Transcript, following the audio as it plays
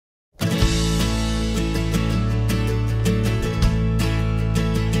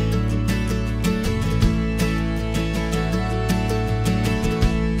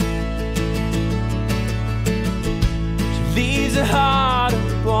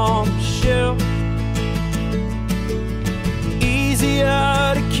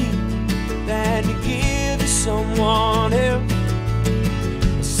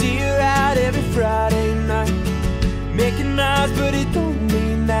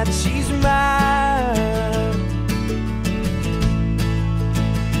that she's mine.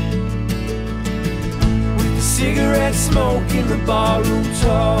 With the cigarette smoke in the barroom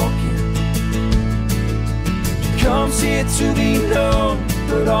talking, she comes here to be known,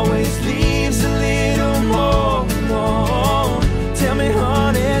 but always leaves a little more. Tell me,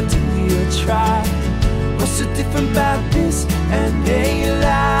 honey, do you try? What's so different about this and a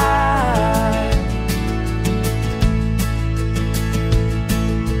lie?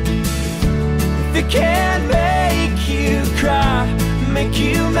 If it can't make you cry, make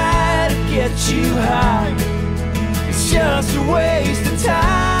you mad, or get you high, it's just a waste of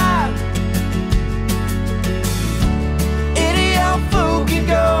time. Any old fool can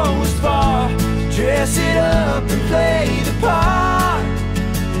go as far, dress it up and play the part,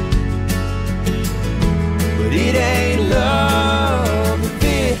 but it ain't love if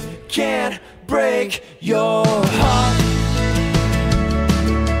it can't break your heart.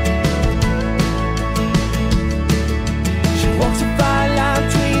 She walks a fine line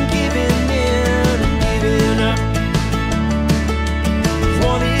between giving in and giving up.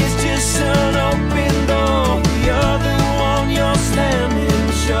 One is just an open door, the other one you're slamming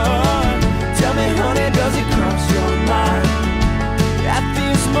shut. Tell me, honey, does it cross your mind that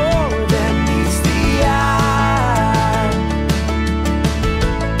there's more than meets the eye?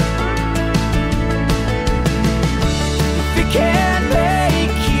 If it can't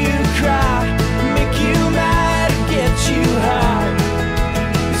make you cry, make you mad, or get you high,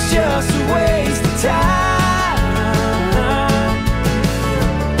 it's just a waste of time.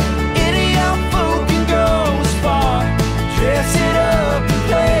 Any old fool can go as far, dress it up and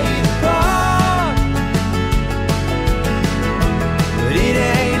play the part, but it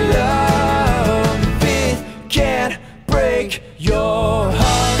ain't love if it can't break your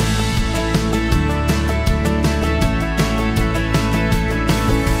heart.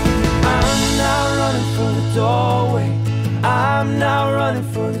 I'm not running for the doorway, I'm not running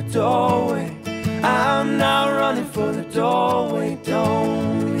for the doorway, I'm not running for the doorway,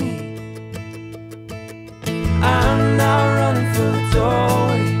 don't leave. I'm not running for the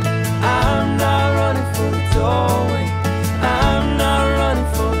doorway, I'm not running for the doorway, I'm not running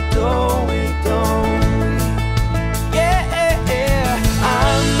for the doorway, don't leave. Yeah,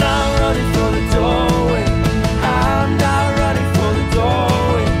 I'm not running for the doorway, I'm not running for the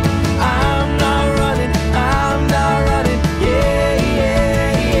doorway, I'm not running, yeah.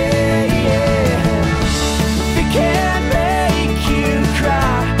 If it can't make you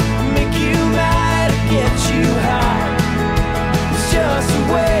cry, make you mad, or get you high, it's just a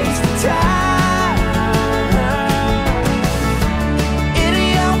waste of time. Any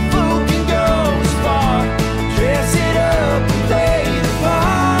old fool can go as far, dress it up and play the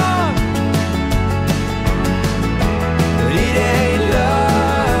part, but it ain't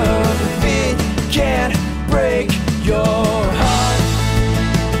love if it can't break your heart.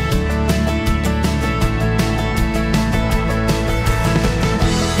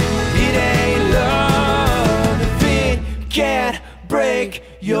 It ain't love if it can't break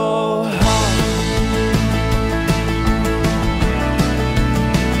your heart.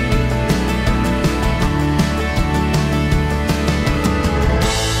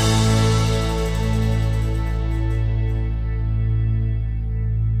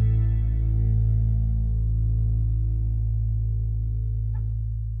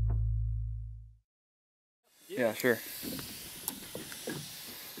 Yeah, sure.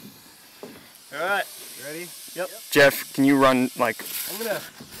 All right, ready? Yep. Jeff, can you run like? I'm gonna.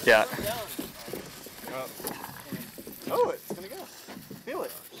 Yeah. Oh, it's gonna go. Feel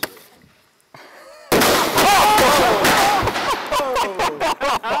it.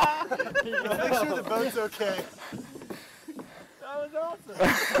 Make sure the boat's okay. That was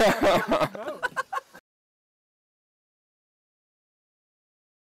awesome.